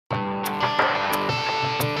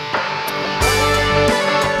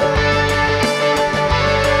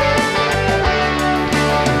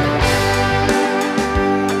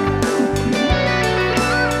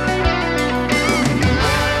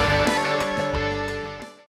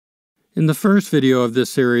In the first video of this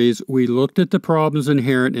series, we looked at the problems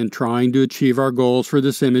inherent in trying to achieve our goals for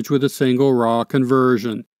this image with a single raw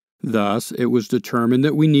conversion. Thus, it was determined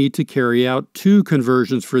that we need to carry out two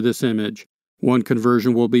conversions for this image. One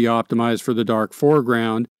conversion will be optimized for the dark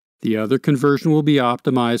foreground, the other conversion will be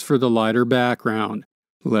optimized for the lighter background.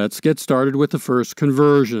 Let's get started with the first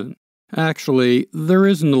conversion. Actually, there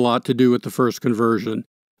isn't a lot to do with the first conversion.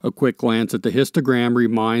 A quick glance at the histogram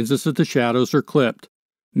reminds us that the shadows are clipped.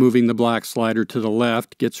 Moving the black slider to the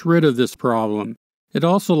left gets rid of this problem. It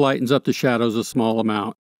also lightens up the shadows a small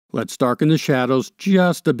amount. Let's darken the shadows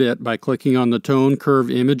just a bit by clicking on the Tone Curve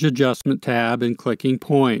Image Adjustment tab and clicking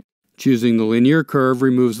Point. Choosing the linear curve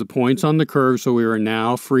removes the points on the curve, so we are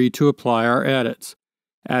now free to apply our edits.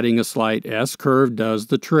 Adding a slight S-curve does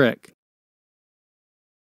the trick.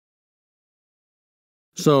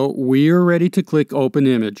 So we are ready to click Open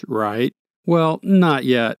Image, right? Well, not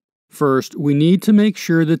yet. First, we need to make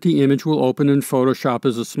sure that the image will open in Photoshop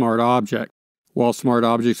as a smart object. While smart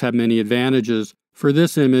objects have many advantages, for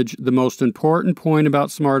this image, the most important point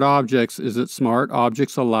about smart objects is that smart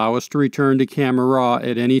objects allow us to return to Camera Raw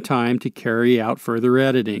at any time to carry out further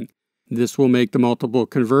editing. This will make the multiple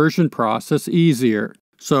conversion process easier.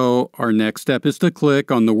 So, our next step is to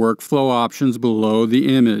click on the workflow options below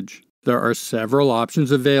the image. There are several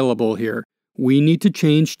options available here. We need to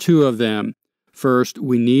change two of them. First,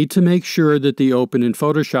 we need to make sure that the Open in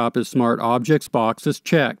Photoshop as Smart Objects box is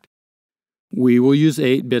checked. We will use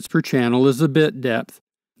 8 bits per channel as the bit depth.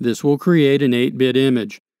 This will create an 8-bit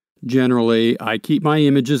image. Generally, I keep my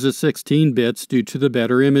images at 16 bits due to the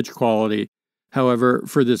better image quality. However,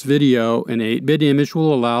 for this video, an 8-bit image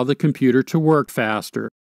will allow the computer to work faster.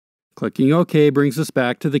 Clicking OK brings us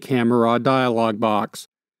back to the Camera Raw dialog box.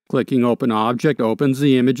 Clicking Open Object opens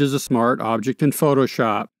the image as a smart object in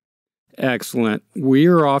Photoshop. Excellent. We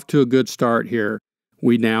are off to a good start here.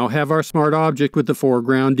 We now have our smart object with the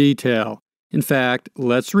foreground detail. In fact,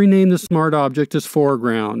 let's rename the smart object as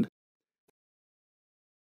Foreground.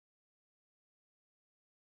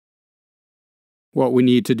 What we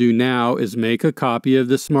need to do now is make a copy of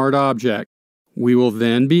this smart object. We will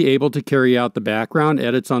then be able to carry out the background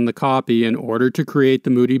edits on the copy in order to create the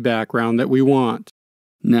moody background that we want.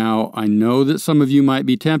 Now, I know that some of you might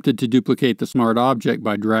be tempted to duplicate the smart object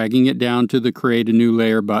by dragging it down to the Create a New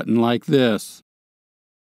Layer button like this.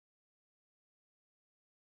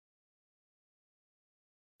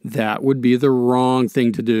 That would be the wrong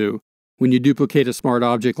thing to do. When you duplicate a smart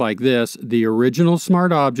object like this, the original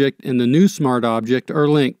smart object and the new smart object are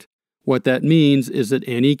linked. What that means is that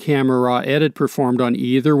any Camera Raw edit performed on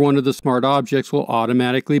either one of the smart objects will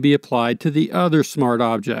automatically be applied to the other smart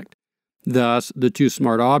object. Thus, the two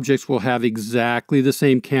smart objects will have exactly the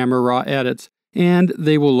same Camera Raw edits, and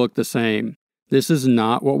they will look the same. This is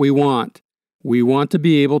not what we want. We want to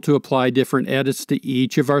be able to apply different edits to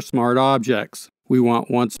each of our smart objects. We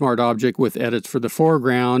want one smart object with edits for the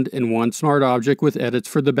foreground and one smart object with edits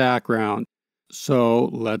for the background. So,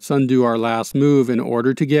 let's undo our last move in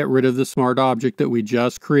order to get rid of the smart object that we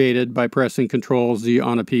just created by pressing Ctrl-Z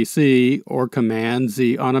on a PC or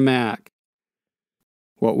Command-Z on a Mac.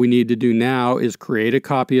 What we need to do now is create a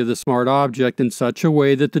copy of the smart object in such a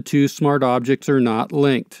way that the two smart objects are not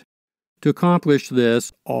linked. To accomplish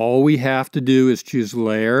this, all we have to do is choose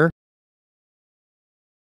Layer,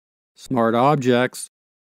 Smart Objects,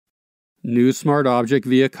 New Smart Object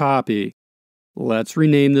via Copy. Let's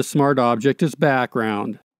rename the smart object as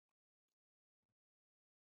Background.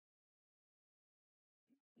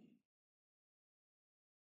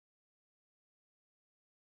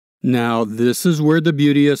 Now, this is where the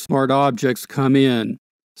beauty of smart objects come in.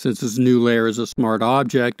 Since this new layer is a smart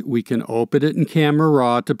object, we can open it in Camera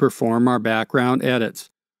Raw to perform our background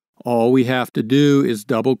edits. All we have to do is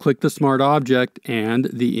double-click the smart object and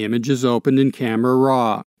the image is opened in Camera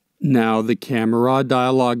Raw. Now, the Camera Raw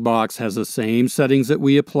dialog box has the same settings that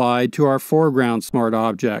we applied to our foreground smart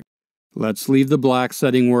object. Let's leave the black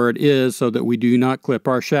setting where it is so that we do not clip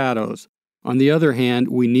our shadows. On the other hand,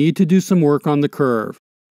 we need to do some work on the curve.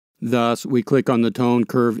 Thus, we click on the Tone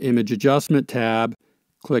Curve Image Adjustment tab,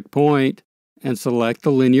 click Point, and select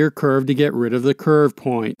the linear curve to get rid of the curve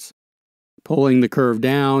points. Pulling the curve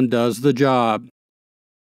down does the job.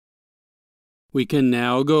 We can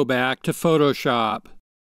now go back to Photoshop.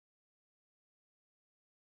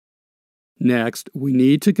 Next, we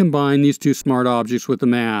need to combine these two smart objects with the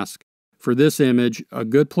mask. For this image, a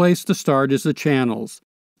good place to start is the channels.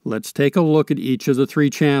 Let's take a look at each of the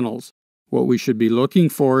 3 channels. What we should be looking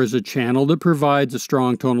for is a channel that provides a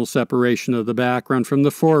strong tonal separation of the background from the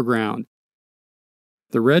foreground.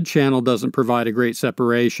 The red channel doesn't provide a great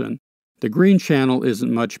separation. The green channel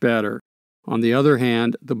isn't much better. On the other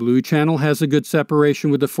hand, the blue channel has a good separation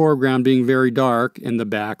with the foreground being very dark and the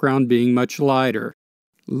background being much lighter.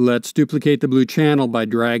 Let's duplicate the blue channel by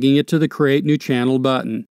dragging it to the Create New Channel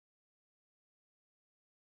button.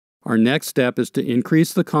 Our next step is to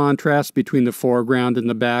increase the contrast between the foreground and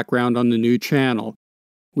the background on the new channel.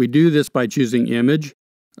 We do this by choosing Image,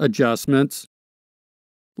 Adjustments,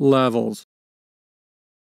 Levels.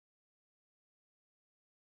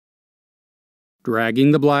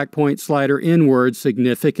 Dragging the black point slider inward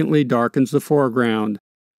significantly darkens the foreground.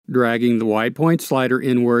 Dragging the white point slider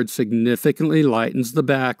inward significantly lightens the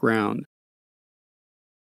background.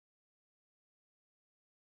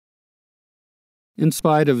 In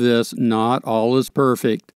spite of this, not all is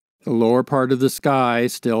perfect. The lower part of the sky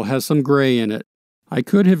still has some gray in it. I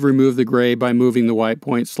could have removed the gray by moving the white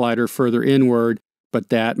point slider further inward, but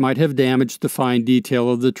that might have damaged the fine detail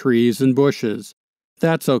of the trees and bushes.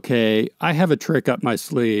 That's okay, I have a trick up my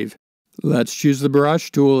sleeve. Let's choose the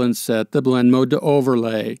brush tool and set the blend mode to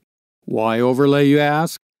overlay. Why overlay, you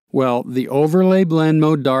ask? Well, the overlay blend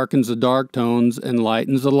mode darkens the dark tones and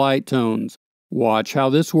lightens the light tones. Watch how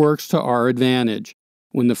this works to our advantage.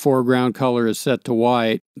 When the foreground color is set to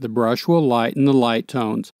white, the brush will lighten the light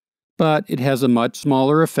tones, but it has a much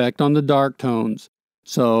smaller effect on the dark tones.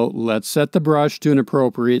 So let's set the brush to an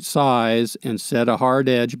appropriate size and set a hard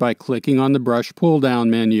edge by clicking on the brush pull-down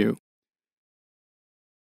menu.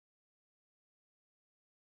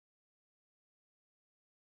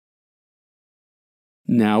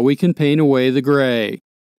 Now we can paint away the gray.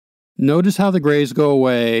 Notice how the grays go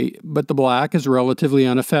away, but the black is relatively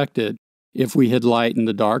unaffected. If we had lightened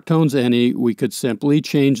the dark tones any, we could simply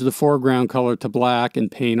change the foreground color to black and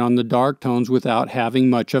paint on the dark tones without having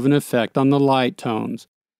much of an effect on the light tones.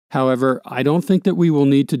 However, I don't think that we will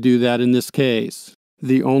need to do that in this case.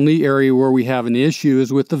 The only area where we have an issue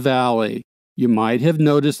is with the valley. You might have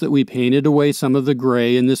noticed that we painted away some of the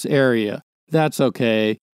gray in this area. That's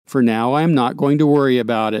okay. For now, I am not going to worry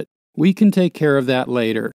about it. We can take care of that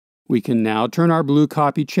later. We can now turn our blue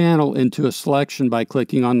copy channel into a selection by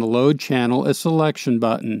clicking on the Load Channel as Selection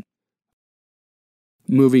button.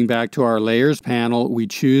 Moving back to our Layers panel, we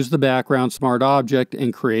choose the background smart object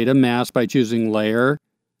and create a mask by choosing Layer,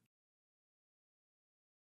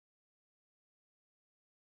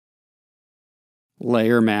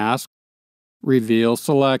 Layer Mask, Reveal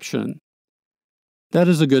Selection. That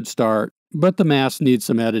is a good start, but the mask needs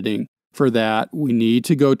some editing. For that, we need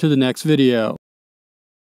to go to the next video.